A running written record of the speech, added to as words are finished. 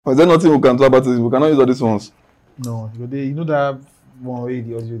Is there nothing we can do about it? We cannot use all these ones. No, you know that one way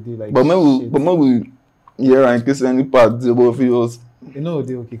the audio day like. But maybe we hear in case any part the both of us. You know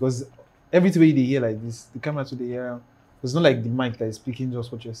they okay because everything way they hear like this, the camera to the hear. It's not like the mic that is speaking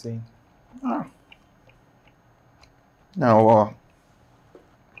just what you're saying. Now,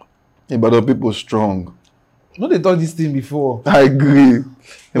 but the people strong. No, they thought this thing before. I agree.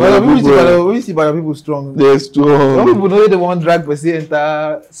 We see by people strong. They're strong. Some people know they want drag per se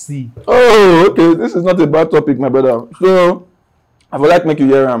enter sea. Oh, okay. This is not a bad topic, my brother. So, I would like to make you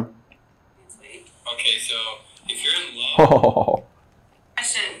hear him. Okay, so if you're in love.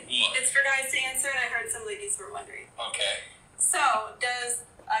 Question. It's for guys to answer, and I heard some ladies were wondering. Okay. So, does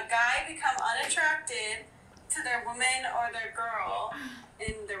a guy become unattracted to their woman or their girl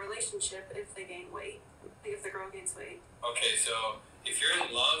in their relationship if they gain weight? If the girl gains weight? Okay, so if you're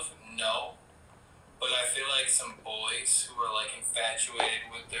in love, no. But I feel like some boys who are like infatuated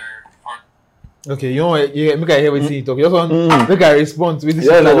with their partner. Okay, you know what? Yeah, make I hear what you talk. You just want make I respond to it.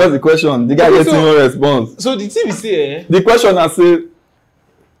 Yeah, like, what's the question? The guy Okay, getting no response. So the thing we say, The question I say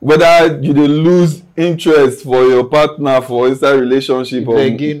whether you dey lose interest for your partner for inside relationship or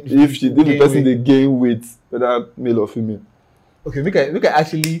if the person dey gain weight, whether male or female. Okay, make I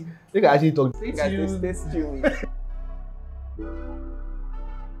actually talk. Stay tuned.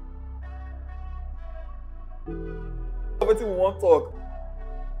 Wetin we wan talk?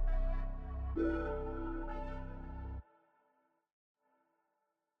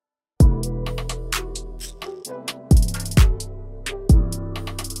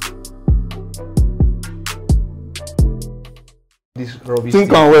 This rubbish.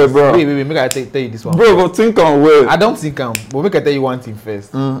 Think on well, bro. Wait, make I tell you this one. Bro, but think on well. I don't think but make I tell you one thing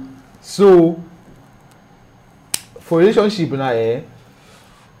first. So for relationship now,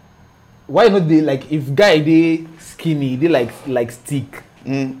 why not they like if guy they skinny, they like stick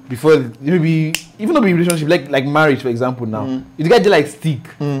before maybe even though be relationship like marriage for example now. If the guy they like stick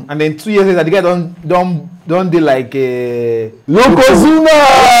and then 2 years later the guy don't they like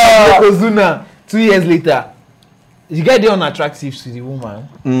Yokozuna 2 years later. The guy they unattractive to the woman.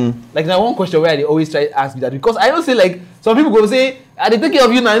 Like now one question where they always try to ask me that because I don't say like some people go say, "I they take care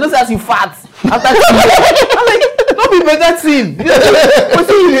of you now." You don't say as you fat after 2 years. I'm like, don't be better thing. What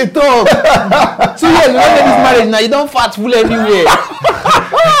say you dey talk? 2 years you don't get this marriage now. You don't fat full everywhere.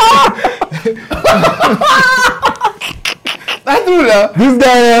 That's true now. This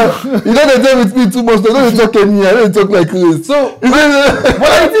guy, you don't dey tell with me too much. You don't dey talk any. I don't dey talk like this. So, but the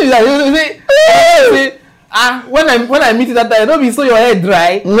thing is that you say. When I meet you that time, don't be so your hair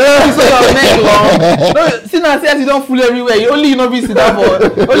dry. Don't be so your neck long. No, see now, see as you don't fool everywhere. You not be sit down for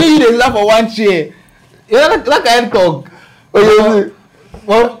only you dey sit down for one chair. You know that kind of talk.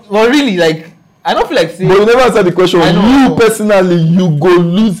 Well, really, like I don't feel like saying. But you never answer the question. You personally, you go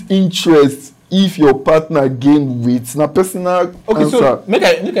lose interest if your partner gain weight. Now, personal okay, answer. so make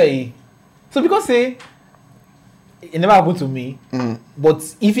I. So because say. It never happened to me, but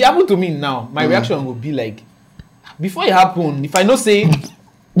if it happened to me now, my reaction would be like, before it happened, if I know say,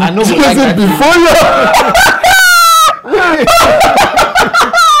 I know like that before you.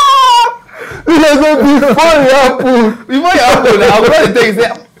 Before it happened, I would rather take say,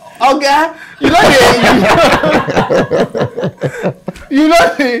 okay,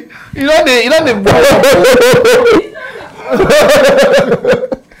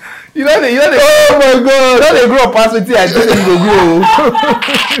 You know the oh my god! You know they grow up past with I think you go grow.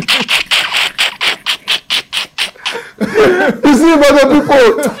 You see other people?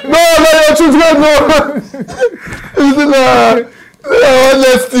 No, your children, no.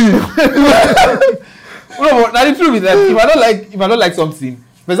 Honesty. No, but now the truth is that if I don't like something,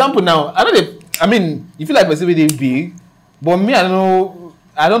 for example, now I mean, you feel like person really big, but me I don't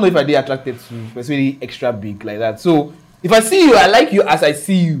know if I be attracted to person really extra big like that. So if I see you, I like you as I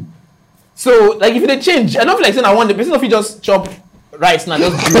see you. So, like, if they change, I don't feel like saying I want the person if you just chop rice now,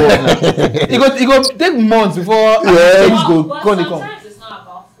 just grow up now. It go take months before things go come. Sometimes it's not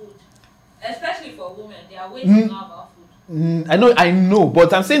about food, especially for women. Their weight is not about food. I know,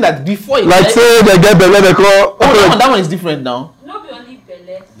 but I'm saying that before it like say they get belly, they call. Oh, that one is different now. Not be only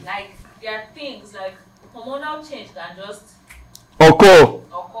belly, like there are things like hormonal change can just occur.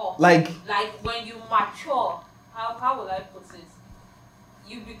 Like when you mature, how will I put it?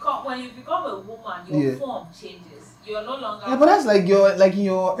 When you become a woman, your form changes. You're no longer. Yeah, but that's like in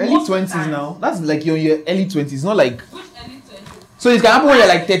your early 20s now. That's like your early 20s, not like. Which early 20s? So it can happen when you're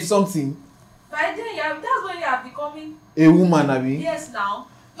like 30 something. By then, that's when you are becoming a woman, I mean. Yes, now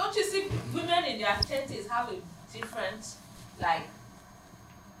don't you see women in their 30s have a different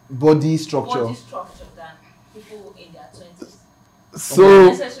body structure than people in their 20s. So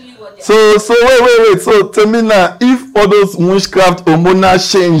wait. So tell me now, if all those witchcraft hormonal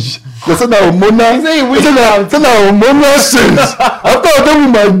change, they say that hormonal change. After I done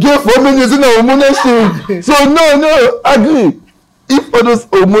with my girl for many years, na hormonal change. So no, agree. If all those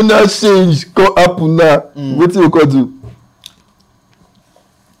hormonal change come happen now, what you can do?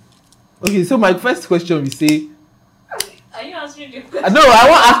 Okay, so my first question we say. Are you answering the question? No, I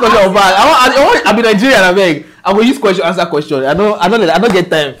won't ask question back. I'll be Nigerian. I beg. I will use question answer question. I don't get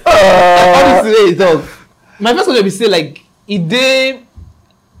time. Honestly, my first question we say like, if they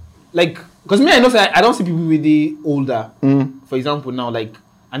like, because me I know say I don't see people with the older. For example, now like,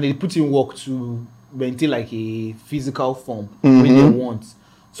 and they put in work to maintain like a physical form when they want.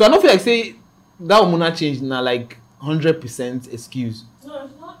 So I don't feel like say that hormonal change now like 100% excuse. No,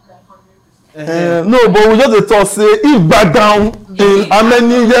 it's not like 100%. No, but we just talk say if back down in how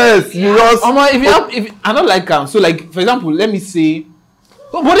many years you just. If I don't like so like for example, let me say,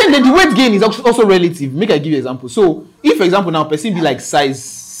 but then the weight gain is also relative. Make I give you an example. So if for example now person be like size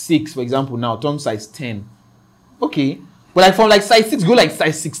 6, for example now turn size 10, okay, but like from like size 6 go like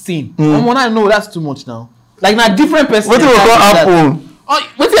size 16. I know that's too much now. Like now different person. What will happen?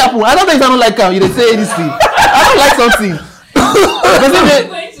 What will happen? I don't think I don't like you. They say this thing. I don't like something. You're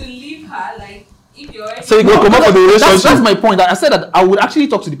going to leave her like if you're already. So you go come up for the relationship. That's my point. I said that I would actually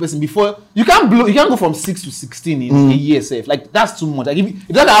talk to the person before. You can't go from 6 to 16 in a year, safe. Like that's too much. Like if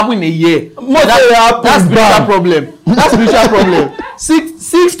it doesn't happen in a year, that's spiritual problem. That's spiritual problem.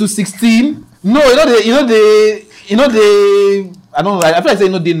 6 to 16. No, I don't know. I feel like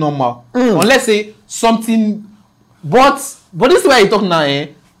saying no day normal. Unless say something. But this is why you talk now,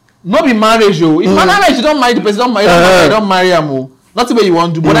 not be marriage, yo. If marriage, you don't marry the person, don't marry him. Not the way you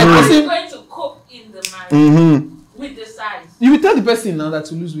want to do. But like person going to cope in the marriage with the size. You will tell the person now that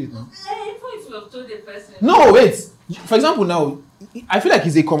to lose weight now. If you have told the person. No, wait. For example, now I feel like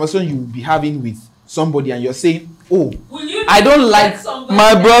it's a conversation you will be having with somebody, and you're saying, "Oh, I don't like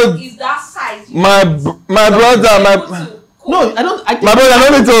my brother. Is that size? My brother, no, I don't. My brother, I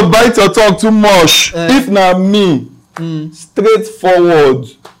don't need to bite your tongue too much. If not me, straightforward.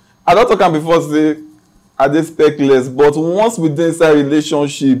 I don't talk am before say I dey speckless, but once we dey inside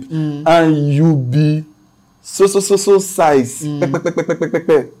relationship and you be so size,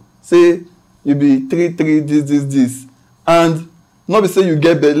 say you be 3 this, and not be say you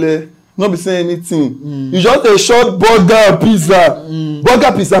get belle, not be say anything. You just a short burger pizza.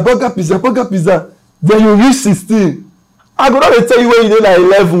 Then you reach 16. I go not tell you when you dey like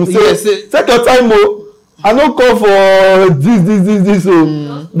 11. Say take your time, I no call for this.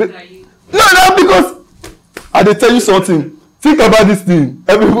 No, because I dey tell you something. Think about this thing.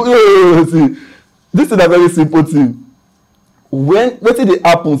 See, this is a very simple thing. Wetin dey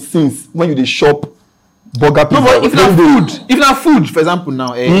happen since when you dey shop burger pizza? No, but if na food, for example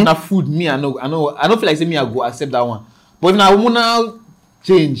now, if na food, me I don't feel like say me I go accept that one. But if na hormonal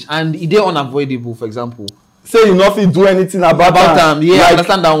change and e dey unavoidable, for example. Say you no fit do anything about am. Yeah, like, I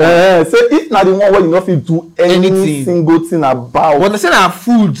understand that one. Say if na the one where you no fit do anything single thing about. But say na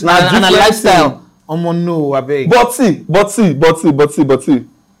food and a lifestyle. No, I beg. But see.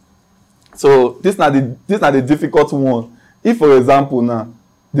 So this na the difficult one. If for example now,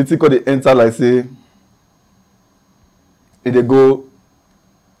 the thing dey enter like say, if they go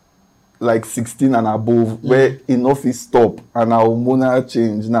like 16 and above, where enough is stop and a hormonal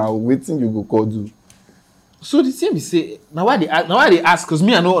change. Now, wetin you go call do? So the thing we say now why they ask, because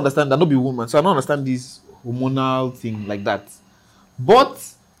me I don't understand, I don't be woman, so I don't understand this hormonal thing like that. But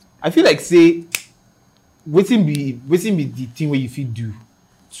I feel like say waiting be the thing where you feel do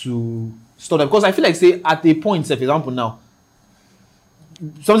to stop that, because I feel like say at a point, say for example now,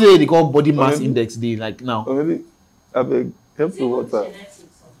 something they call body mass index day like now. Or maybe I beg help the water.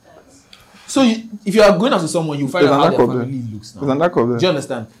 So if you are going out to someone, you find out how their family looks now. There's another problem. Do you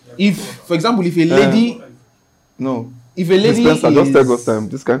understand? If for example if a lady if a lady Spencer, just take us time.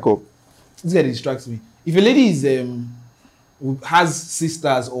 This can't come. This guy distracts me. If a lady is has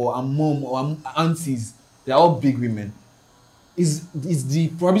sisters or a mom or aunties, they're all big women. Is the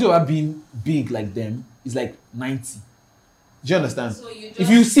probability of her being big like them is like 90. Do you understand? So if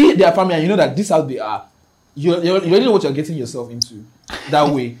you see their family and you know that this is how they are, you already know what you're getting yourself into. That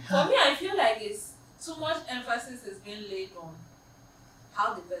way. For me, I feel like it's too much emphasis is being laid on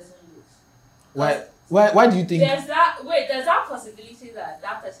how the person looks. Why do you think? There's that possibility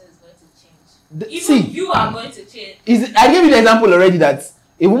that person is going to change. You are going to change. I gave you the example already that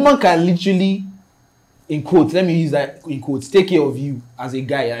a woman can literally, in quotes, let me use that in quotes, take care of you as a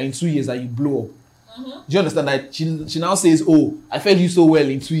guy, and in 2 years that you blow up. Do you understand that she now says, "Oh, I felt you so well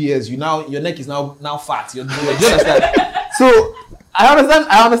in 2 years. Your neck is now fat." Do you understand? So I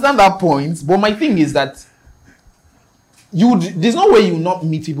understand that point, but my thing is that there's no way you not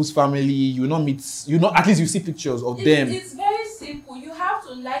meet people's family, at least you see pictures of them. It's very simple. You have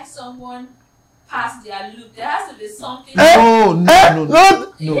to like someone past their look. There has to be something. No.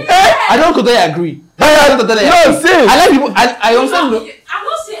 I don't totally agree. I like people. I understand.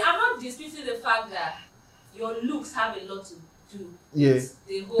 I'm not disputing the fact that your looks have a lot to do with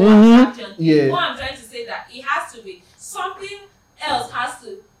the whole attraction. Yeah. What I'm trying to say that it has to be something else has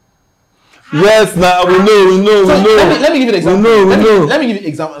to. Yes, now we know. Let me give you an example. We know. Let me give you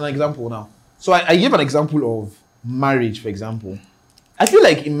an example now. So I give an example of marriage, for example. I feel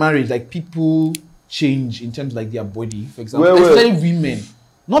like in marriage, like people change in terms of like their body, for example, especially women.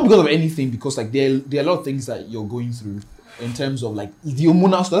 Not because of anything, because like there are a lot of things that you're going through in terms of like the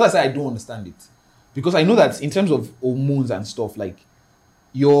hormonal stuff. That's why I don't understand it. Because I know that in terms of hormones and stuff, like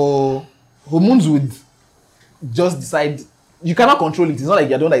your hormones would just decide. You cannot control it. It's not like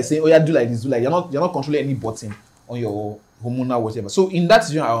you're not like saying, oh yeah, do like this, do like you're not controlling any button on your hormonal whatever. So in that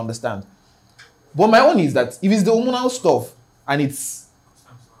situation, I understand. But my own is that if it's the hormonal stuff and it's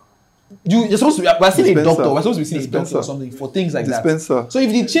you're supposed to be we're seeing a doctor, we're supposed to be seeing a doctor or something for things like that. So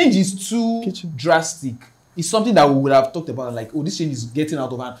if the change is too drastic, it's something that we would have talked about, like, oh, this change is getting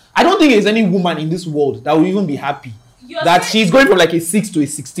out of hand. I don't think there's any woman in this world that will even be happy that she's going from like a 6 to a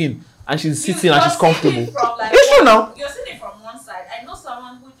 16 and she's sitting and she's comfortable. Like, it's true now. You're sitting from one side. I know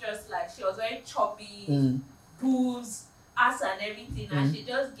someone who just like she was very choppy, boobs, ass and everything, and she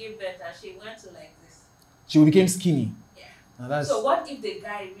just gave birth and she went to like this. She became skinny. Yeah. So what if the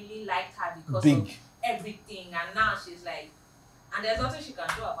guy really liked her because of everything, and now she's like, and there's nothing she can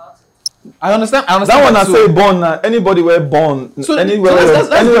do about it. I understand. That one I say born. Anybody were born. So anywhere.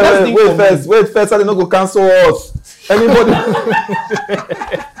 Wait first. I don't go cancel us. Anybody.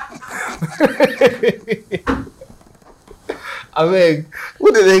 I mean,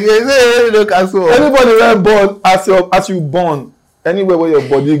 who did they say no cancel us? Anybody were born as you born. Anywhere where your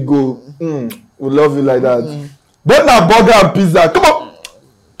body go, we love you like that. But now burger and pizza. Come on,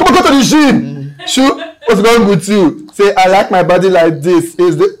 go to the gym. Shoot, what's going with you? Say I like my body like this.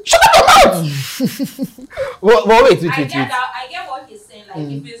 Shut up your mouth. Well, wait. I get what he's saying. Like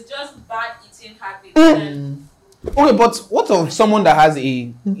if it's just bad eating habits, then. Okay, but what of someone that has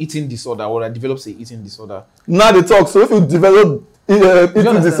a eating disorder or that develops a eating disorder? Now they talk. So if you develop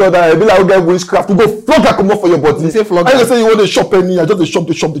eating disorder, it be like get witchcraft. You go flog and come up for your body. You say flog. I just say you want to shop any. I just the shop.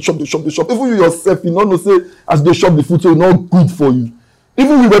 Even you yourself, you know say as they shop the food, so it's not good for you.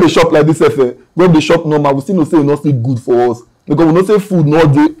 Even we where they shop like this, when they shop normal, we still no say it's not still good for us because we know say food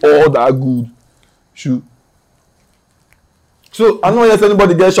not do all that good. Sure. So I don't know if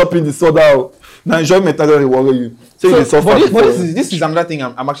anybody get shopping disorder. Now enjoyment doesn't worry you. So this is another thing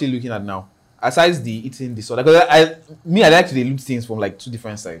I'm actually looking at now. Aside the eating disorder, because I like to look things from like two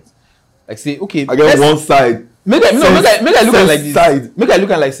different sides. Like say, okay, I get one side. Make I look at like this. Side. Make I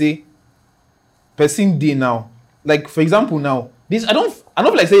look at like say, person day now. Like for example now, this I don't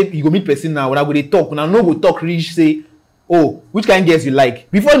feel like say you go meet person now when I go they talk. When I no go talk reach say, oh, which kind of girls you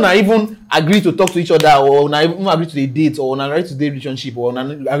like before now even agree to talk to each other or now even agree to the date or now agree to the relationship or now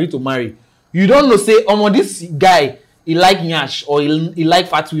agree to marry. You don't know say this guy he like nyash or he like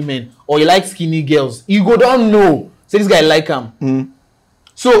fat women or he like skinny girls. You go don't know say this guy like him.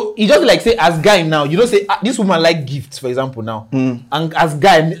 So he just like say as guy now you don't say this woman like gifts for example now and as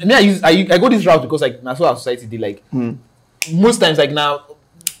guy I go this route because like that's what our society did like most times like now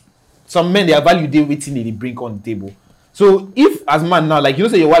some men their value they waiting they bring on the table. So if as man now like you know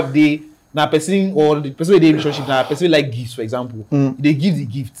say your wife they now person or the person with the relationship now person like gifts for example they give the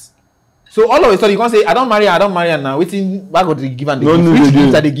gifts. So all of a sudden you can't say I don't marry her now. Waiting back what they give and which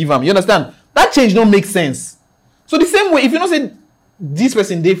gifts that they give them. You understand? That change don't make sense. So the same way if you don't say this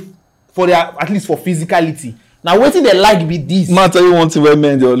person they for their at least for physicality. Now waiting they like be this. Man tell you one thing where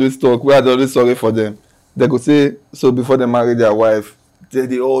men they always talk, where they always sorry for them. They go say so before they marry their wife,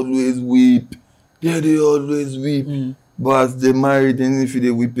 they always weep. Yeah, they always weep. But as they marry, then if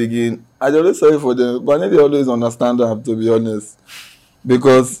they weep again, I always sorry for them. But they always understand them to be honest.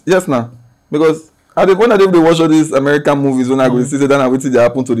 Because because at the point that they watch all these American movies when I go see that and waiting they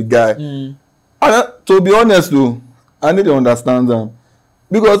happen to the guy. And to be honest though, I need to understand them.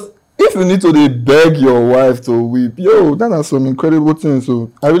 Because if you need to beg your wife to weep, that's some incredible thing. So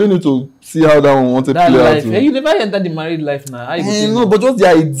I really need to see how that one wants to play out. You never entered the married life now. No, but just the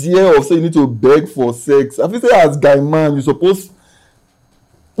idea of saying you need to beg for sex. I feel say as guy man, you're supposed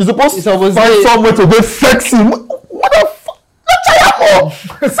to find somewhere to get sexy. What the fuck?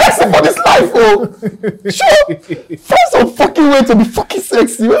 Sexy for this life, Sure. Find some fucking way to be fucking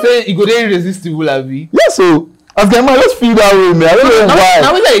sexy. Say you go there irresistible, Abi. Yes, so As guy man, I just feel that way, man. I don't know why.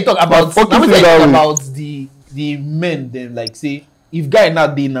 Now we say you talk about. Fucking Now we feel say that talk way. about the men. Then like say if guy now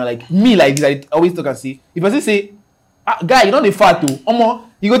dey now like me like this, I always talk and say if I say guy you know the fat too.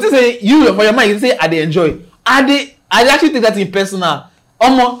 You go to say you for your mind you say I dey enjoy. I actually take that in personal.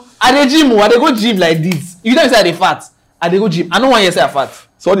 I dey gym. I dey go gym like this. If you don't say I dey fat, I dey go gym. I no want you say I fat.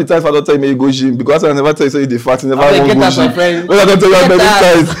 So all the times I don't tell you you go gym because I never tell you say you dey fat, you never want get go that, my gym. friend. When I don't tell you how many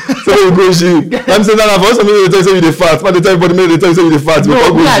times say you go gym. I'm saying that for some people they tell you say you dey fat, but they tell everybody they tell you say you dey fat, you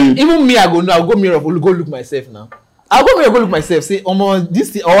can't go gym. Even me, I'll go mirror, go look myself now. I'll go mirror, go look myself, say, this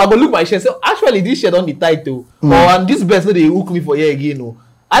thing, or I go look my shirt, say, actually, this shirt on the tight too, or this best no they hook me for here again, no.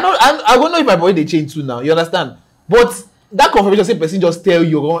 I don't know if my body they change too now. You understand? But that confirmation, say, person just tell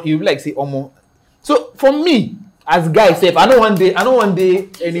you, you like say, So for me, as guy, safe, I don't want day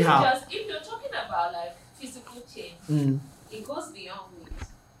anyhow. If you're talking about like physical change, it goes beyond weight.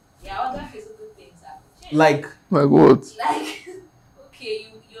 There are other physical things that change. Like what? Like, okay,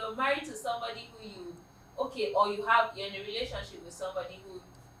 you're married to somebody who or you're in a relationship with somebody who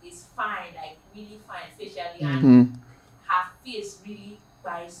is fine, like really fine facially, and her face really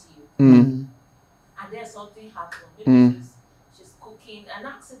buys you. And then something happens. Maybe she's cooking, an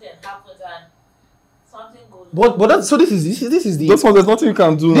accident happens, and something goes wrong. But that's, so this is the Those ones, there's nothing you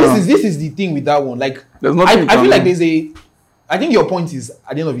can do now. this is the thing with that one. Like There's nothing I feel like I think your point is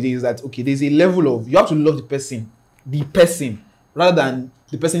at the end of the day is that okay, there's a level of you have to love the person rather than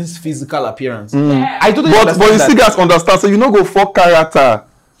the person's physical appearance. Yeah. I totally But you understand still guys understand, so you no go for character.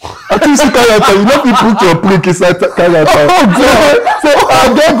 After you see character, you know people put your prick inside character. So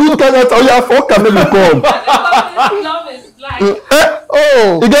I get good character, you have for can make come. Love is blind. You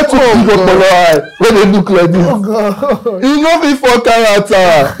get two people for your eye when they look like this. You know me for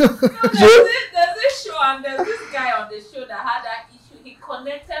character. There's this show and there's this guy on the show that had that issue. He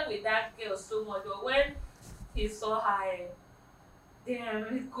connected with that girl so much, but when he saw her, damn,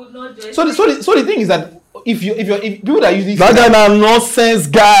 he could not just. So the thing is that if people that usually That guy na nonsense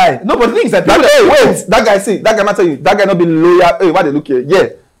guy. no, but the thing is that That guy might tell you, that guy not be loyal. Hey, why they look here? Yeah,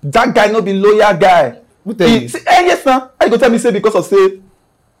 that guy not be loyal guy. Who tell you? Yes, now. How you go tell me say because of say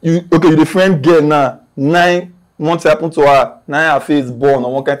you the friend girl now 9 months happen to her, 9 her face born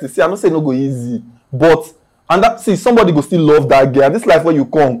or one kind of thing. See, I'm not saying no go easy, but and that see somebody go still love that girl. This life where you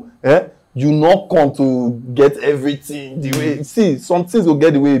come, you not come to get everything the way. See, some things will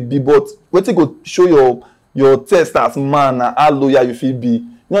get the way it be, but when you go show your test as man and how loyal you feel be.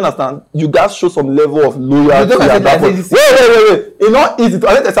 You understand? You guys show some level of loyalty at that point. Wait. It's not easy to.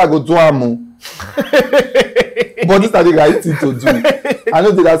 I let I go do am. But this is the right thing to do. I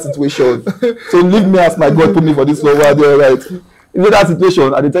know that situation. So leave me as my God put me for this level. There, right? If you know that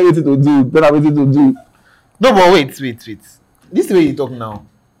situation, I tell you what to do. Then I'm ready to do. No, but wait. This way you talk now,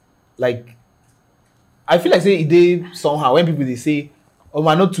 like I feel like say they somehow when people they say, "Oh,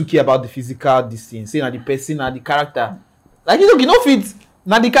 I not too care about the physical this thing," say na the person, na the character. Like you know fit.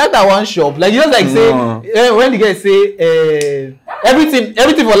 Now the character one shop, like you just like say when the guy say everything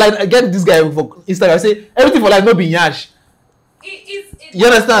for life. Get this guy for Instagram. Say everything for life no be nyash. It's You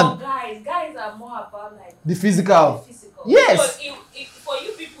understand? Guys are more about like The physical. Yes. So for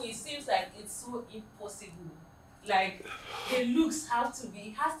you people, it seems like it's so impossible. Like the looks has to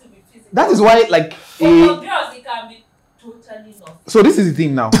be physical. That is why like for girls it can be totally not. So this is the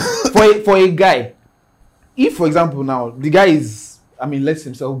thing now. for a guy, if for example now the guy is. Lets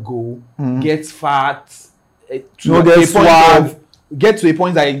himself go, gets fat, get to a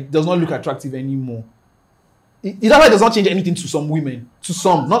point that he does not look attractive anymore. It does not change anything to some women. To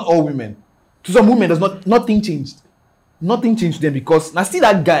some, not all women. To some women, nothing changed. Nothing changed to them because now see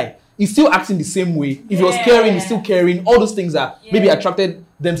that guy, he's still acting the same way. If he was caring, he's still caring. All those things that maybe attracted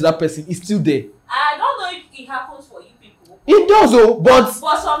them to that person, is still there. I don't know if it happens for you people. It does though, but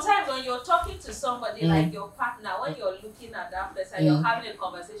sometimes when you're talking to somebody like your partner, when you're looking at that person, you're having a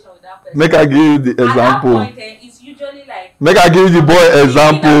conversation with that person. Make I give you the example. At that point, it's usually like. Make I give you the boy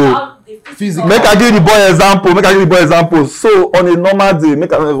example. Make I give you the boy example. So on a normal day,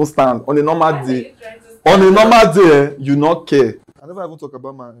 make I not even stand. On a normal day, you not care. I never even talk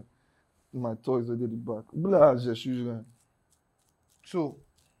about my toys at the back. Blah, just usually. So,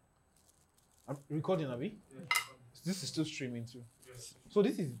 I'm recording, Abi? Yeah. This is still streaming too. Yes. So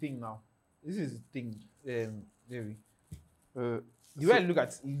this is the thing now. This is the thing, Devi. The way I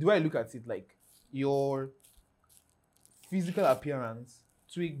look at it, like your physical appearance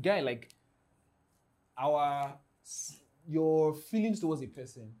to a guy, like your feelings towards a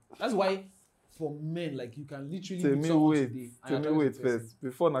person. That's why for men, like you can literally Tell me wait first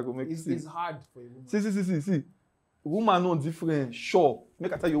before I go make it's hard for a woman. See. Woman no different. Sure.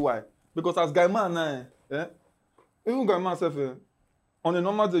 Make I tell you why. Because as guy man now, Even guy myself, on a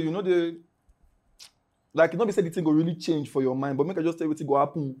normal day, you know the like not be say the thing go really change for your mind, but make I just tell you wetin go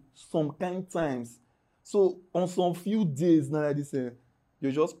happen some kind times. So on some few days now like this,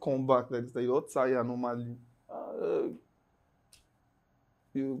 you just come back like this, you don't tire normally.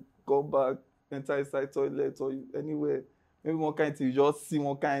 You go back, enter inside toilet or anywhere. Maybe one kind thing, you just see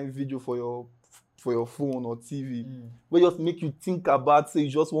one kind video for your phone or TV. Wey just make you think about say you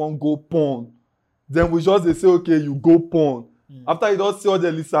just wan go porn. Then we just dey say okay, you go porn. After you don see all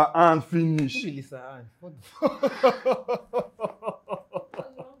the Lisa Ann finish. Who be Lisa Ann? What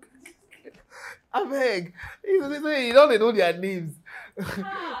abeg, you don't know their names.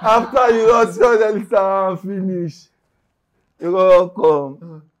 After you don see all the Lisa Ann finish, you go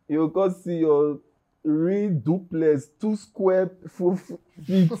come. You go see your real duplex, 2 square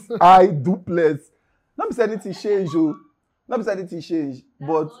feet high duplex. Not be say anything change o. Not be say anything change,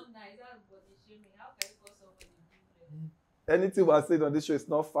 but anything we are saying on this show is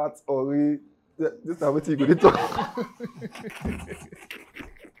not fact or real. This is wetin you go dey talk.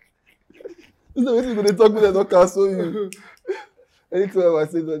 This is wetin you go dey talk when dem don cancel you. Anything we are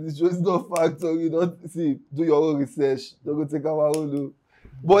saying on this show is not fact or real. Don't see, do your own research. Don't go take our own o.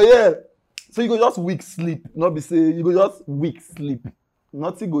 But yeah, so you go just weak sleep. Not be say you go just weak sleep.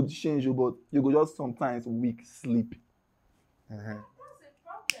 Nothing go change you, but you go just sometimes weak sleep. That's a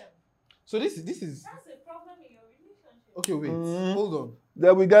problem. So this is That's a problem in your relationship. okay. Wait, hold on.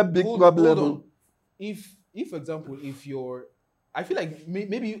 Then we get big problem. Hold on. If for example, if you're, I feel like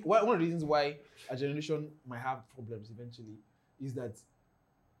maybe one of the reasons why a generation might have problems eventually is that,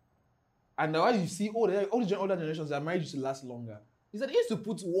 and now you see all the older generations that marriage used to last longer, is that they used to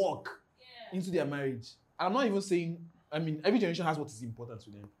put work into their marriage. And I'm not even saying, I mean, every generation has what is important to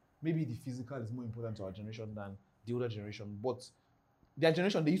them. Maybe the physical is more important to our generation than the older generation, but their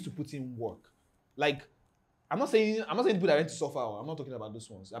generation, they used to put in work. Like, I'm not saying people that went to suffer. I'm not talking about those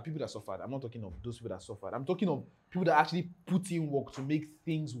ones. There are people that suffered. I'm not talking of those people that suffered. I'm talking of people that actually put in work to make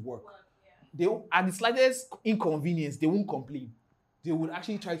things work. They, at the slightest inconvenience, they won't complain. They would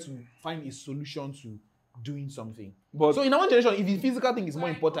actually try to find a solution to doing something. But so in our generation, if the physical thing is more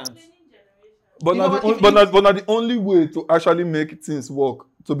important, but not the only way to actually make things work.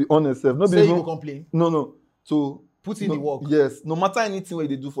 To be honest, no say you complain. No. To put in the work. Yes, no matter anything what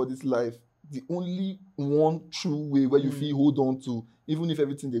they do for this life, the only one true way where you feel hold on to, even if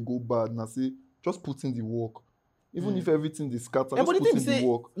everything they go bad, now say just put in the work. Even if everything they scatter, just put in the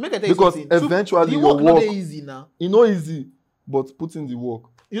work. Because eventually your work not easy now. It's not easy, but put in the work.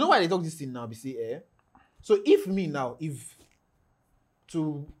 You know why they talk this thing now? Be say, So if me now, if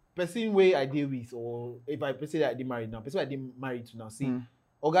to person where I deal with, or if I person that I did married now, person I did married to now, see,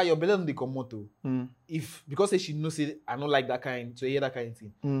 Oga, your belly on the komoto. If because say she knows say I don't like that kind, to hear that kind of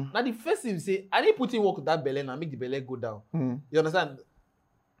thing. Now the first thing say, I didn't put in work with that belly and make the belly go down. You understand?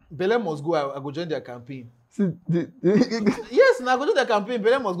 Belly must go. I go join their campaign. See, yes, now go do their campaign.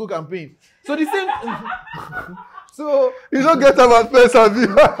 Belly must go campaign. So the same. So you don't get about first have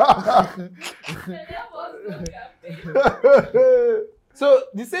you. So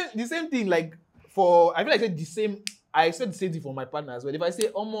the same thing, like for I feel like I said the same. I expect the same thing for my partner as well. If I say,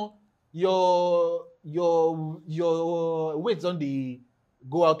 Omo, your weight on the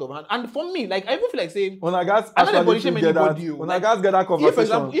go out of hand, and for me, like I even feel like saying, when I guys get that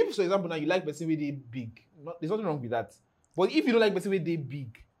conversation. If for example now you like person with a big, there's nothing wrong with that. But if you don't like person with a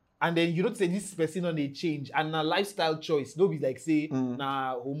big, and then you don't say this person on a change and a lifestyle choice, no be like say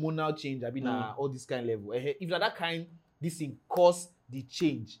na hormonal change, I mean all this kind of level. If you're that kind, this thing cause the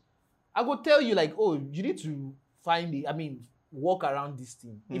change. I go tell you like, oh, you need to walk around this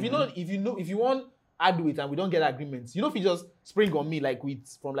thing. If you want add weight and we don't get agreements, if you just spring on me like with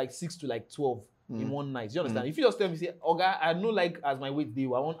from like 6 to like 12 in one night, you understand? If you just tell me, say, Oga, I know like as my weight day, I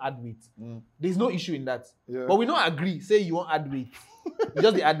won't add weight. There's no issue in that. Yeah. But we don't agree. Say you won't add weight. You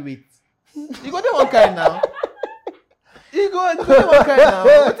just add weight. You got them one kind now. You got them one kind now.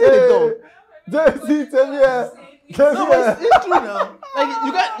 What did they talk? No, but it's true now.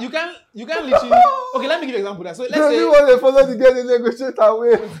 Like you can't literally. Okay, let me give you an example. So let's say you want to follow the girl, they negotiate her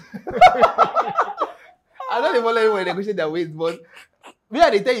weight. I don't even follow anyone negotiate their weight, but me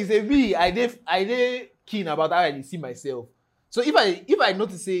they tell you say me I dey keen about how I see myself. So if I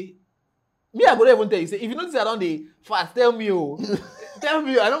notice say me I go even tell you say if you notice I don't dey fast, tell me tell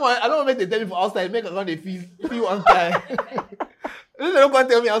me I don't want to make them tell me for outside make I don't dey feel one time. They don't want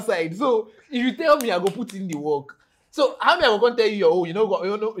to tell me outside. So if you tell me I go put in the work. So how many I go tell you you don't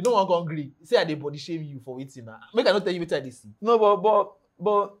want to agree. Say I dey body shame you for eating now. Make I not tell you what I see. No,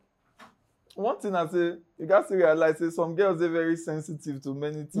 but one thing I say, you got to realize say some girls are very sensitive to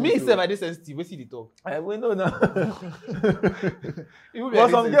many things. Me sef I dey sensitive. Wetin dey talk? We know now. You But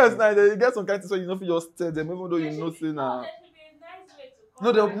some girls now, they get some kind of thing so you know if you just tell them, even though you know say now.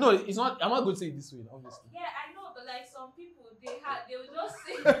 No, it's not. I'm not going to say it this way, obviously. Yeah, I know, but like some people, they will just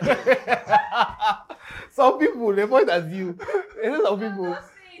say. Some people they point at you. Some people.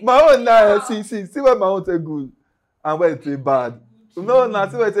 My own now, see where my own take good and where it take bad. No, now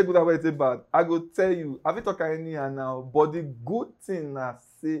see where it take good and where it take bad. I go tell you, have you talk anyhow now? But the good thing I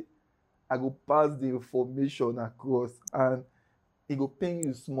say, I go pass the information across and it go pay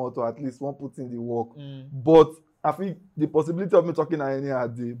you small to at least one put in the work. But I think the possibility of me talking anyhow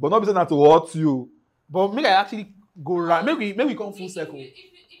day, but not because not to hurt you. But make I actually go round. Maybe come full circle. If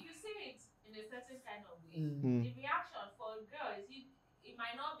you say it in a certain kind of way, the reaction for girls, it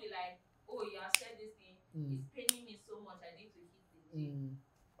might not be like, oh, you have said this thing, it's paining me so much, I need to hit the gym.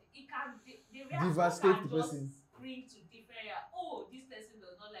 It can the reaction devastate can the just person. bring to different. Oh, this person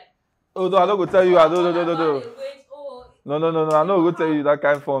does not like. Oh no, I don't go tell you. No. Oh, No. I don't go tell you that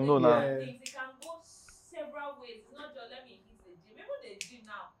kind of form. No, now. It can go several ways. It's not just let me hit the gym. Even the gym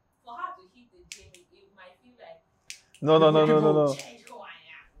now, for her to hit the gym, it might feel like. No. Change who I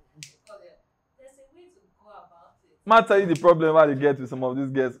am. Because there's a way to go about it. Man, tell you the problem I get with some of these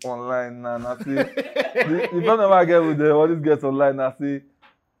girls online now. I see the problem I get with all these girls online. I see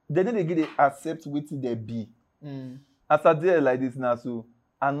they need to get accept wetin they be. As I dey like this now, so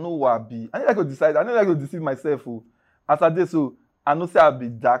I know what I be. I need to decide. I need to deceive myself. Oh. As I dey so, I know say I be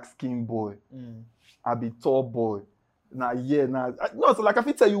dark skin boy. I be tall boy. Now no, so like I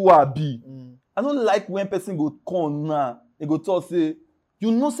fit tell you what I be. I don't like when person go come now. They go talk say,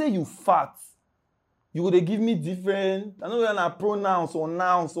 you know say you fat. You go dey give me different. I know whether na pronouns or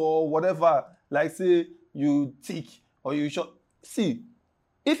nouns or whatever. Like say you thick or you short. See,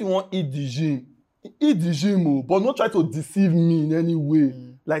 if you want eat the gym, oh, but not try to deceive me in any way.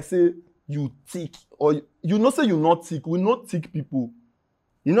 Like say you thick or you know say you not thick. We not thick people.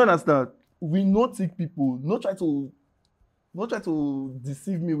 You know understand? We not thick people. Not try to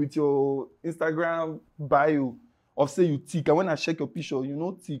deceive me with your Instagram bio of say you thick. And when I check your picture, you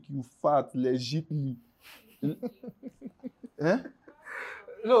not thick, you fat, legitly. Eh?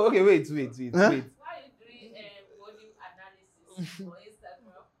 No, okay, wait. Why are you doing body analysis on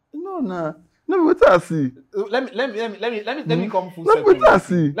Instagram? No, what I see. Let me come full No, circle. what I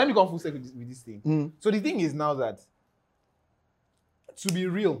see. Let me come full circle with this thing. So the thing is now that, to be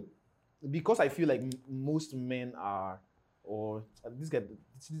real, because I feel like most men are, or this guy,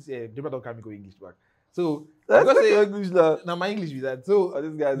 Deborah don't carry me go English back. So because now my English with that. So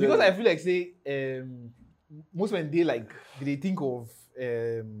this guy because I feel like say most men they think of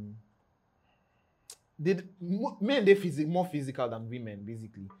men they more physical than women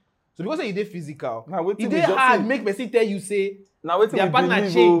basically. So because they physical, they hard make person tell you say their partner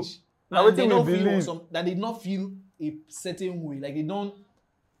change. Now what they don't believe that they not feel a certain way, like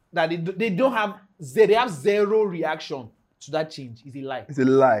they don't have they have zero reaction to that change. It's a lie. It's a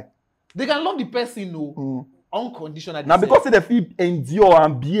lie. They can love the person unconditionally. Now because they feel endure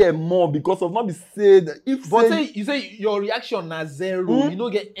and bear more because of not be said if you say your reaction na zero, you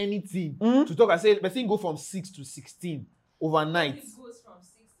don't get anything to talk. I say person go from 6 to 16 overnight. It goes from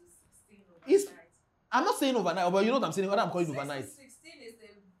 6 to 16 overnight. I'm not saying overnight, but you know what I'm saying. What I'm calling 6 overnight. to 16 is a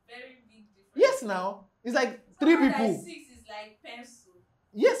very big difference. Yes, now it's like 3 people. Like 6 is like pencil.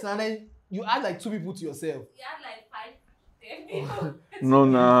 Yes, now then you add like 2 people to yourself. You add like 5, 10 people.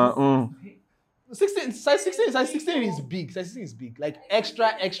 No. 16 size 16 is big. Size 16 is big. Like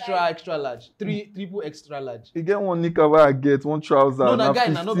extra large. 3 people extra large. You get one knicker where I get one trouser. No,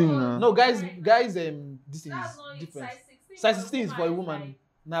 guys, this thing is different. Size 16 is for a woman. Like,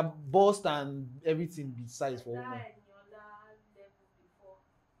 now bust and everything be size for a woman.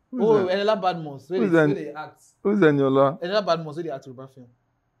 Oh, Eniola Badmus. Where they act. Who's Eniola? Eniola Badmus, where they act Yoruba film.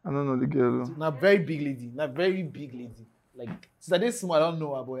 I don't know the girl. Now very big lady. Like since I did small, I don't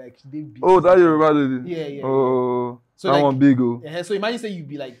know her, but like she did big. Oh, that Yoruba lady. Yeah. Oh, so that like, one big. Oh. Yeah, so imagine say you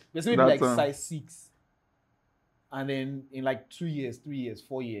be like, basically be like size 6, and then in like 2 years, 3 years,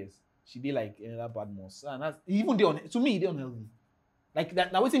 4 years, she did like Eniola Badmus, and that's even to me they unhealthy. Like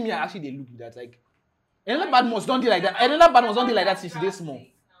that. Now, what me actually they look at that like Eniola Badmus don't do like that. Eniola Badmus don't do like that since she did small.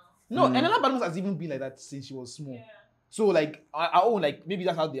 No, Eniola Badmus has even been like that since she was small. Yeah. So like I own like maybe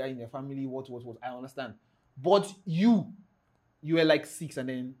that's how they are in their family. What I understand, but you were like 6 and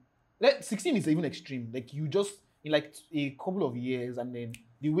then 16 is even extreme. Like you just in like a couple of years and then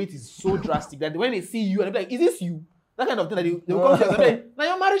the weight is so drastic that when they see you and they're like, "Is this you?" That kind of thing that they will come to us and like, "Now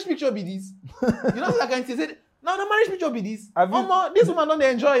your marriage picture be this." You know that kind of thing. Say, Now the marriage picture be this. Have you- This woman don't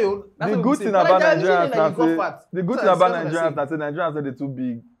enjoy you. The good thing about Nigerians now say, the good thing about Nigerians Nigerians now say Nigerians say they too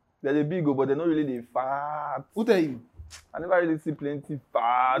big. They're big, but they're not really they fat. Who tell you? I never really see plenty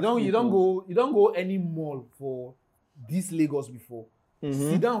fat. You don't go any mall for this Lagos before.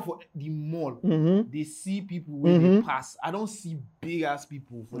 Sit down for the mall. They see people when they pass. I don't see big ass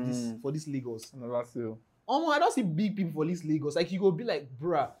people for this Lagos. Never see. I don't see big people for this Lagos. Like you go be like,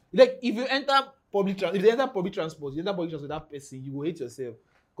 bruh. Like if you enter public transport, with that person, you will hate yourself.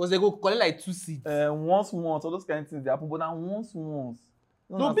 Because they go collect like 2 seats. Once, all those kind of things they happen, but now once.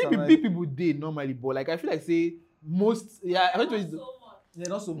 No, big people they normally, but like I feel like say most I don't know. Yeah,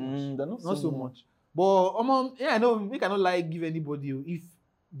 not so much. They're not so much. But I know we cannot like give anybody if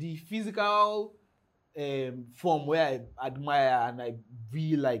the physical form where I admire and I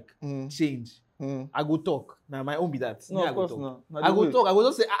really like change. I go talk. Now my own be that. No, I go of course talk. not. I go talk. I go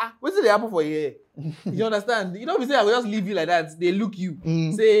just say, what's it happen for here? You understand? You know if you say I will just leave you like that. They look you,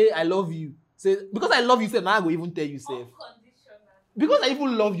 say I love you. Say because I love you, say now I go even tell you safe. Because I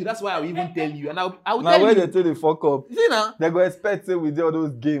even love you, that's why I will even tell you. And I will tell you. Now when they tell the fuck up, see now? they go expect say we do all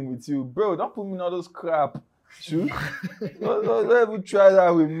those games with you. Bro, don't put me in all those crap. Shoot. don't even try that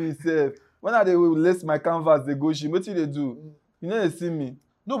with me, sef. When I they will lace my canvas, they go shoot. What do they do? You know they see me.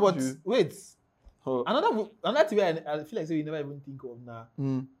 No, but wait. Oh. Another thing I feel like say we never even think of now.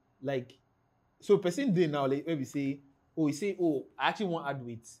 Like, so person day now, like when we say, I actually want to add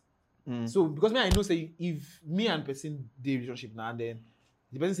weight. So because I know say if me and person dey relationship now and then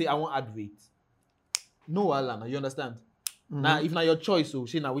the person say I want add weight, no wahala, you understand? Now if na your choice, so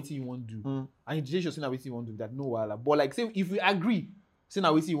say na wetin you want to do, and you say na wetin you want to do with that, no wahala. But like say if we agree, say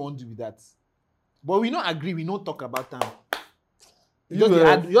na wetin you want to do with that, but we not agree, we not talk about time. You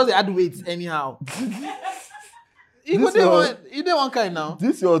just dey add weight anyhow. You dey one kind now.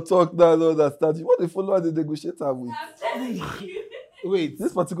 This your talk now, no understand. You want the follower the negotiator with. Wait.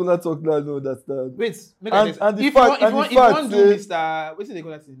 This particular talk now, no understand. Wait, make and, I and the if fact, you and want the fact, do Mr. What's they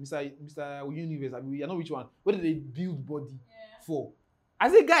call that thing? Mr. Universe. I know which one. What do they build body for?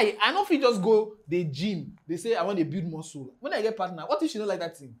 As a guy, I know if you just go the gym, they say I want to build muscle. When I get partner, what if she don't like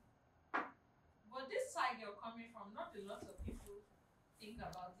that thing? But this side you're coming from, not a lot of people think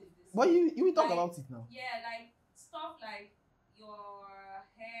about it. But you will talk about it now. Yeah, like stuff like your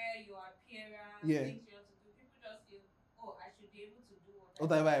hair, your appearance, Yeah. things you want to do. People just feel, I should be able to do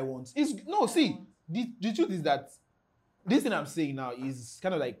Whatever I want. The truth is that this thing I'm saying now is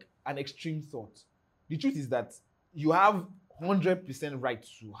kind of like an extreme thought. The truth is that you have 100% right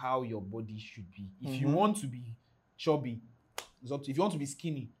to how your body should be. If you want to be chubby, it's up to you. If you want to be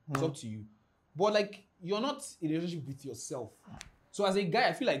skinny, it's up to you. But like you're not in a relationship with yourself. So as a guy,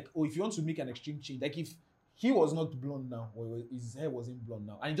 I feel like, if you want to make an extreme change, like if he was not blonde now, or his hair wasn't blonde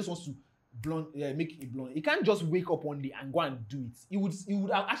now, and he just wants to make it blonde, he can't just wake up one day and go and do it. He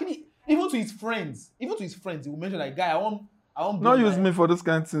would actually, even to his friends, he would mention like, guy, I want. Not use me for those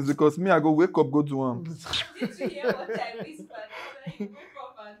kind of things because me, I go wake up, go do one. Did you hear what I whispered? You wake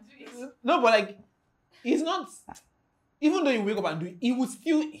up and do it. No, but like, it's not. Even though you wake up and do it, he would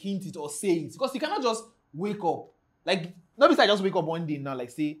still hint it or say it because he cannot just wake up. Like, not because I just wake up one day now, like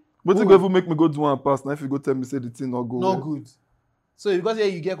say. But you go even make me go do one pass now if you go tell me say the thing not go not well. Good. So because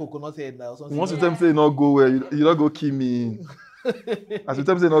you get coconut head now or something. Once you tell me say it not go well, you don't go kill me. As you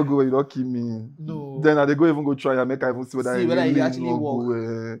tell me say it not go well, you don't kill me. No. Then they go even go try and make I even see whether it actually not work. go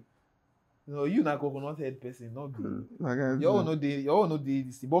well. No, you not coconut head person, not good. You all know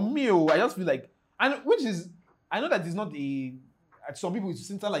this thing. But me, I just feel like, and which is, I know that it's not some people it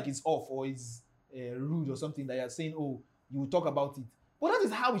seems like it's off or it's rude or something that you're saying, you will talk about it. But that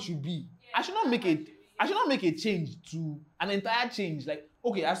is how it should be. Yeah, I should not make a change to an entire change. Like,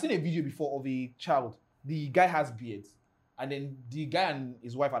 okay, I've seen a video before of a child. The guy has beard. And then the guy and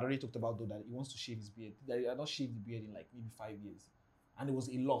his wife had already talked about though that he wants to shave his beard. That he had not shaved the beard in like maybe 5 years. And it was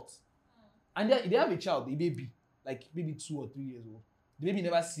a lot. And they have a child, a baby, like maybe 2 or 3 years old. The baby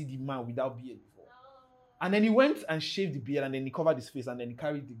never see the man without beard before. And then he went and shaved the beard and then he covered his face and then he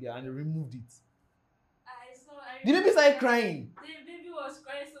carried the girl and he removed it. The baby started crying. The baby was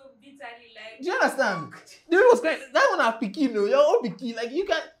crying so bitterly, like. Do you understand? The baby was crying. That one are pikin, no. You're all pikin. Like you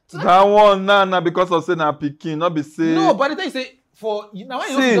can. That one now because of saying I'm pikin, not be say. No, but the thing you say now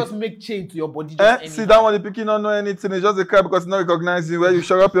when you just make change to your body. Just see that one the pikin don't know anything. It's just a cry because he not recognize you. When you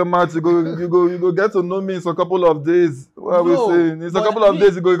shut up your mouth, you go get to know me in a couple of days. What are we saying? It's a couple of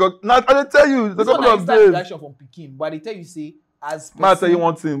days you go. Now I tell you, it's a couple of days. Reaction from pikin, but they tell you say as. I tell you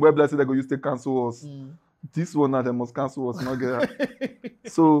one thing. Where blessed they go use to cancel us. This one now they must cancel us, not get her.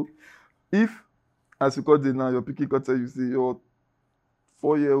 So if as you call it now, your pikin can tell you say your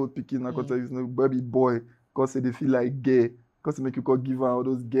 4-year-old pikin now can tell you say baby boy because they feel like gay, because they make you go give her all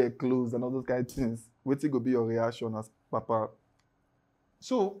those gay clothes and all those kind of things. What go be your reaction as papa?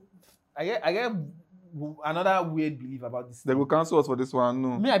 So I get another weird belief about this. They will cancel us for this one.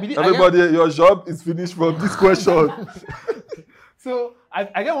 No. Me, I believe everybody, your job is finished from this question. So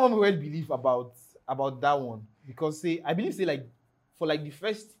I get one weird belief about that one, because I believe like for like the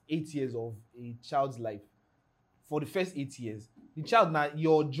first 8 years of a child's life, for the first 8 years, the child now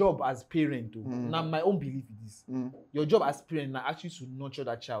your job as parent, now my own belief is this. Your job as parent now actually to nurture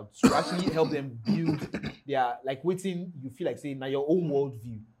that child, to actually help them build their like waiting you feel like saying now your own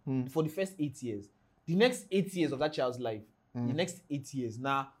worldview for the first 8 years. The next 8 years of that child's life, the next 8 years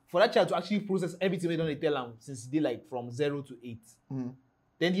now for that child to actually process everything they don't tell them since they like from 0 to 8.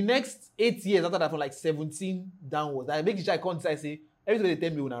 Then the next 8 years after that, from like 17 downwards, I make the child come inside say everything they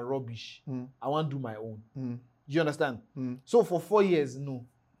tell me when I'm rubbish. I want to do my own. Do you understand? So for 4 years, no.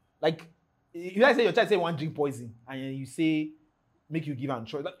 Like, if I say your child say one drink poison, and you say make you give am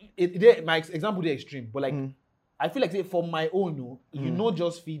choice. My example is extreme, but like I feel like say for my own, no, you know,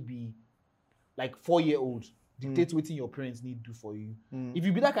 just feel be like 4-year-old dictate what your parents need to do for you. If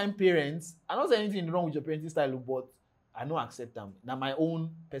you be that kind of parents, I don't say anything wrong with your parenting style, but I don't accept them. Now my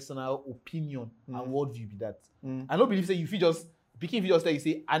own personal opinion and worldview be that. I don't believe say if you just picking if you just tell you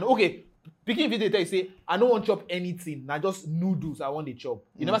say and okay. Picking video tell you say, I don't want to chop anything, now just noodles I want to chop.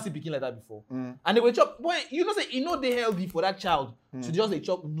 You never see picking like that before. And they will chop, boy, you know say, they healthy for that child to just they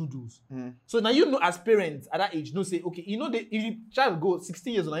chop noodles. So now you know as parents at that age, you know say, okay, you know if the child go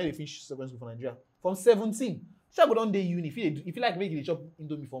 16 years old, now they finish secondary school for Nigeria. From 17, child go down day uni, if you like make they chop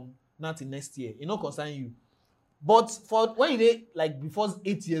indomie from now till next year, it not concern you. But for when you like before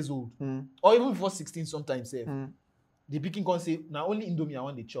 8 years old, or even before 16 sometimes, the picking can say, now only Indomie I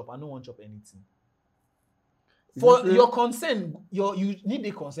want to chop. I don't want to chop anything. For your concern, you need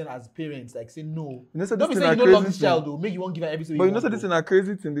a concern as parents. Like say no. You know, so don't be saying you don't love this child though. Make you won't give her everything. But you know, so this is a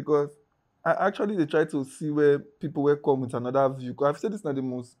crazy thing because I actually they try to see where people will come with another view. Because I've said this is not the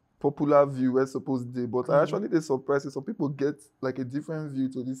most popular view we're supposed to, but I actually they surprised. Some people get like a different view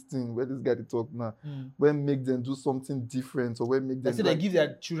to this thing where this guy they talk now. Where make them do something different or where make them. They say they give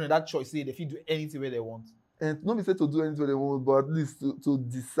their children that choice. Say they can do anything where they want. And not be said to do anything they want, but at least to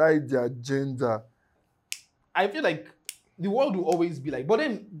decide their gender. I feel like the world will always be like, but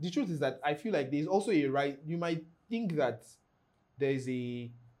then the truth is that I feel like there's also a right. You might think that there's a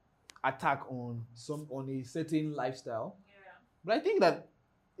attack on a certain lifestyle, but I think that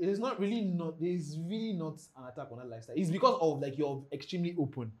there's really not an attack on that lifestyle. It's because of like you're extremely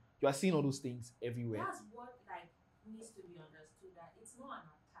open. You are seeing all those things everywhere. That's what like needs to be understood. That it's not an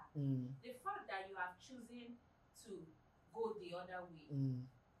attack. The fact that you have chosen to go the other way.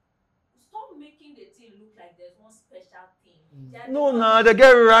 Stop making the thing look like there's one special thing. No, they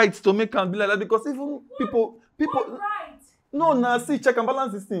get rights to make and be like that because even people. What right? No, see, check and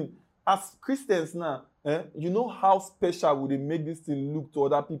balance this thing. As Christians now, you know how special would they make this thing look to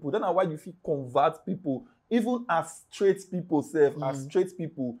other people? Then why you feel convert people, even as straight people as straight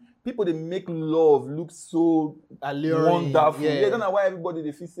people they make love look so alluring, wonderful. Yeah, then why everybody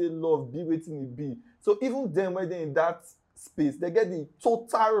they feel say love be waiting it be. So even them when they're in that space, they get the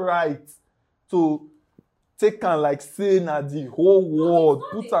total right to take and like say na the whole world,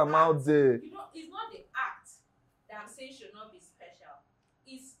 put them out there. You know, it's not the act that I'm saying should not be special.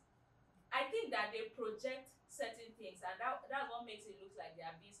 I think that they project certain things, and that's what makes it look like they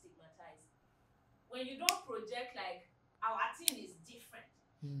are being stigmatized. When you don't project like our thing is different,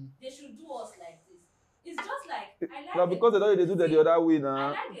 they should do us like this. It's just like I like. Now because they do that the other way now. I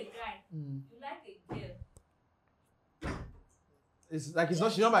like a guy. You like a girl. It's like it's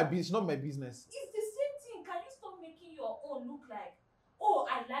not my business. It's not my business. It's the same thing. Can you stop making your own look like, oh,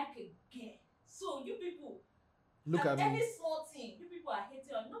 I like a girl. So you people look at any me. small thing, you people are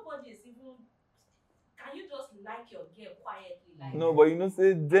hating on. Nobody is even. Can you just like your girl quietly? Like no, but you know,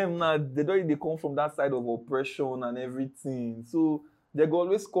 say them now they come from that side of oppression and everything. So they go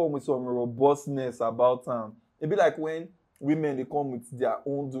always come with some robustness about them. It be like when women they come with their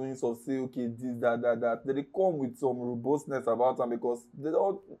own doings or say okay this that they come with some robustness about them because a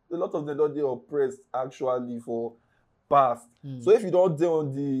lot of them don't get oppressed actually for past. So if you don't deal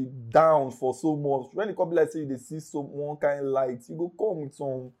on the down for so much, when it come be like say they see some one kind of light, you go come with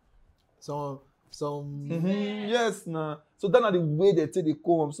some yes nah. So then are the way they take they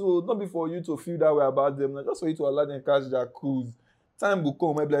come. So not be for you to feel that way about them, nah. Just for you to allow them catch their cruise. Time will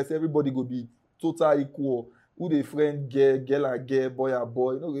come, maybe like say everybody go be total equal. Who they friend girl and girl, boy and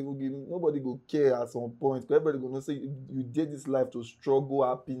boy. Nobody go care at some point. Everybody gonna say you did this life to struggle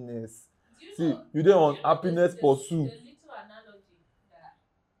happiness. You did on happiness pursuit. The little analogy that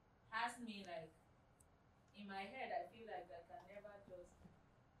has me like my head, I feel like I can never just,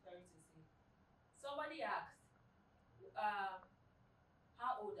 sorry to say. Somebody asked,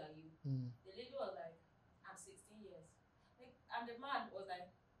 how old are you? The lady was like, I'm 16 years. Like, and the man was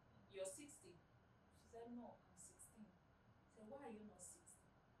like, you're 60. She said, no, I'm 16. I said, why are you not 60?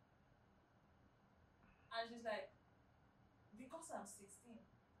 And she's like, because I'm 16.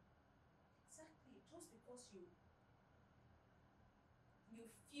 Exactly, just because you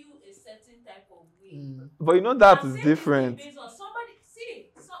feel a certain type of way. But you know that is different. Based on somebody,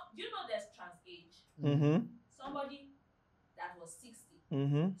 you know there's trans age. Somebody that was 60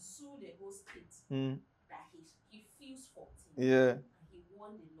 sued a whole state that he feels 14. Yeah. And he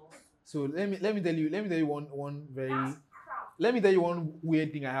won the lawsuit. So let me tell you one very. That's crap. Let me tell you one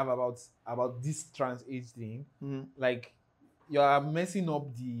weird thing I have about this trans age thing. Like, you are messing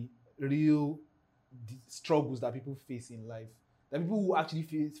up the real struggles that people face in life. The people who actually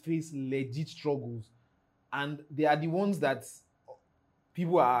face legit struggles, and they are the ones that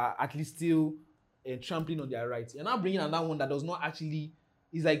people are at least still trampling on their rights. You're not bringing another one that does not actually,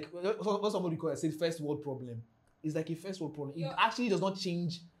 is like what somebody calls a first world problem. It's like a first world problem. It actually does not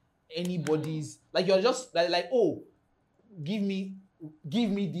change anybody's, like, you're just like, oh, give me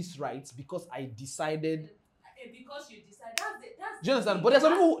this right because I decided. Because you decide. That's do you understand? But there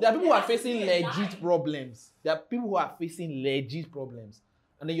are people who are facing legit problems. There are people who are facing legit problems,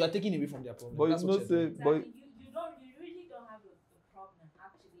 and then you are taking away from their problems. But that's you know, say, but you really don't have a problem.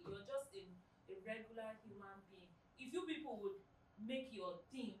 Actually, you're just a regular human being. If you people would make your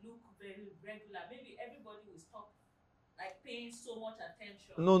thing look very regular, maybe everybody will stop like paying so much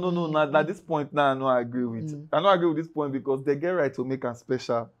attention. No. At this point now, I know I agree with. I know I agree with this point because they get right to make them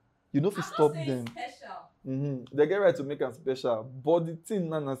special. You know, if you stop them. Special. They get right to make them special, but the thing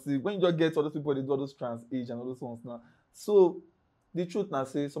now, see, when you just get all those people, they do all those trans age and all those ones now. So the truth now,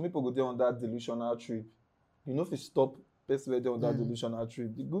 say some people go there on that delusional trip. You know, if you stop, person there on that delusional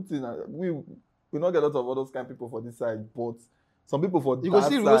trip. The good thing, we not get a lot of all those kind of people for this side, but some people for you go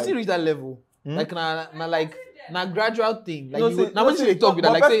still reach that level. Like na gradual thing. Like, now when you talk with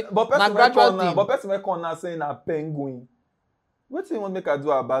that, like say na gradual thing. But person may come now saying a penguin. What do you want to make her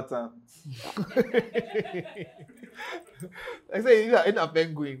do about that? I say in a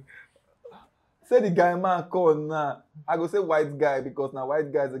penguin. Say the guy man call now. I go say white guy because now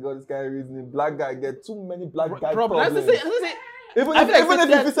white guys they got this kind of reasoning. Black guy get too many black guy problems. Even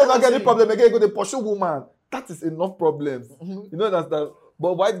if you say not get any problem, again go to pursue woman. That is enough problems. You know that.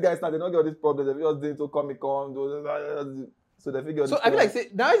 But white guys now they don't get all these problems. They just did to Comic-Con. So they figure. So I feel like say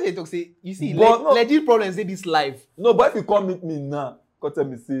now they talk say you see legit problems in this life. No, but if you come meet me now, come tell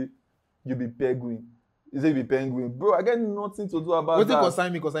me say you be penguin. You say you be penguin, bro. I get nothing to do about that.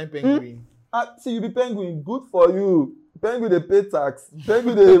 What you consign penguin? See you be penguin, good for you. Penguin they pay tax.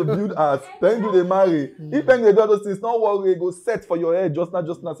 Penguin they build art. Penguin they marry. If penguin they do all those things, not worry, go set for your head just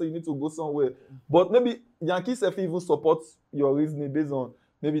now. So you need to go somewhere. But maybe Yankees if even support your reasoning based on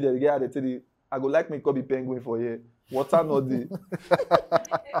maybe they get they tell you, I go like me call be penguin for here. Water not there.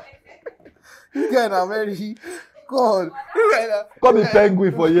 You guys are very God. Call me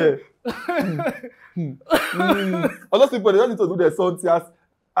penguin for here. All those people they don't need to do their something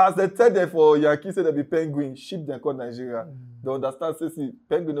as they tell them for Yankee say they be penguin, ship them call Nigeria. They understand say see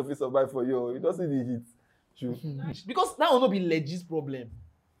penguin no fit survive for you. You don't see the heat. True. Because that will not be legit problem.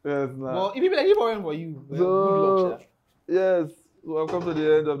 Yes, nah. But if it be legit problem for you, so, good luck, yes, we've come to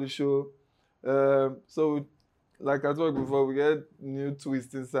the end of the show. So like I told you before, we get new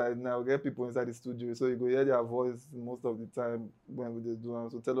twists inside now. We get people inside the studio, so you go hear their voice most of the time when we do them.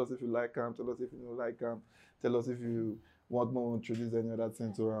 So tell us if you like them, tell us if you don't like them, tell us if you want more to introduce any other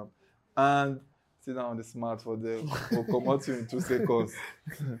thing to them. And sit down on the smart for them. We'll come out to you in 2 seconds.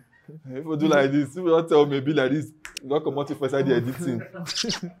 If we do like this, if you don't tell me be like this, you don't come out to inside the editing.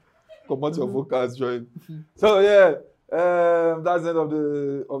 Come out your vocals join. So yeah, that's the end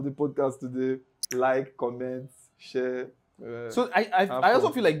of the podcast today. Like, comment, share. So I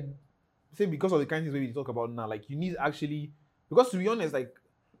also feel like, say because of the kind of things we talk about now, like you need actually, because to be honest, like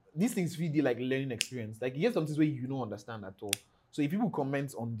these things really like learning experience. Like you get some things where you don't understand at all. So if people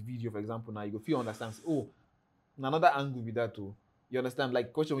comment on the video, for example, now you go feel understand. Oh, another angle with that too. You understand?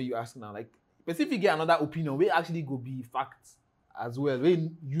 Like question when you ask now, like specifically get another opinion, we actually go be facts as well.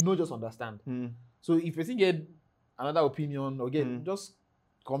 When you know just understand. So if you get another opinion or just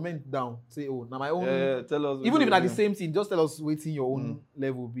comment down, say, oh, now my own. Tell us. Even if not the same thing, just tell us waiting your own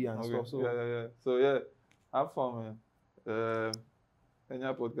level be and stuff. So So have fun, man. Any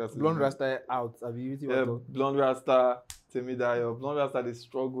podcast. Blonde Rasta out. Have you Blonde Rasta, Temidayo. Blonde Rasta they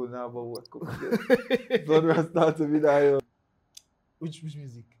struggle now, but what? Blonde Rasta, Temidayo. Which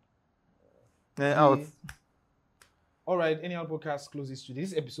music? Out. All right, Anyhow Podcast closes today.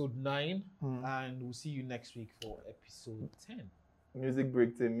 This is episode 9, and we'll see you next week for episode 10. Music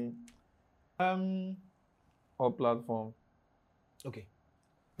break to me. All platform. Okay.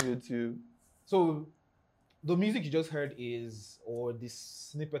 YouTube. So the music you just heard or this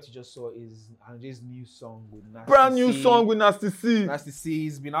snippet you just saw is Anje's new song with Nasty Brand new C. song with Nasty C. Nasty C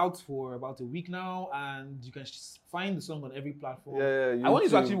has been out for about a week now, and you can find the song on every platform. Yeah, I want you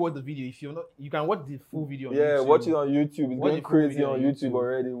to YouTube. actually watch the video. If you're not, you can watch the full video on YouTube. Yeah, watch it on YouTube. It's Watch going the full crazy video on on YouTube YouTube.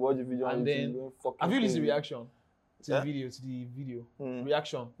 already. Watch the video on And YouTube. then, It's going fucking have you released the crazy. reaction to the video?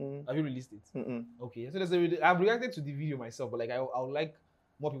 Reaction. Have you released it? Mm-mm. Okay, so I've reacted to the video myself, but like I would like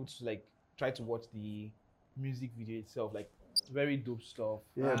more people to like try to watch the music video itself. Like very dope stuff.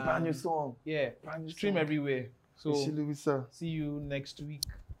 Yeah, brand new song. Yeah, Brand new stream song. everywhere. So Louisa. see you next week,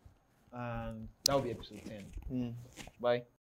 and that will be episode 10. Bye.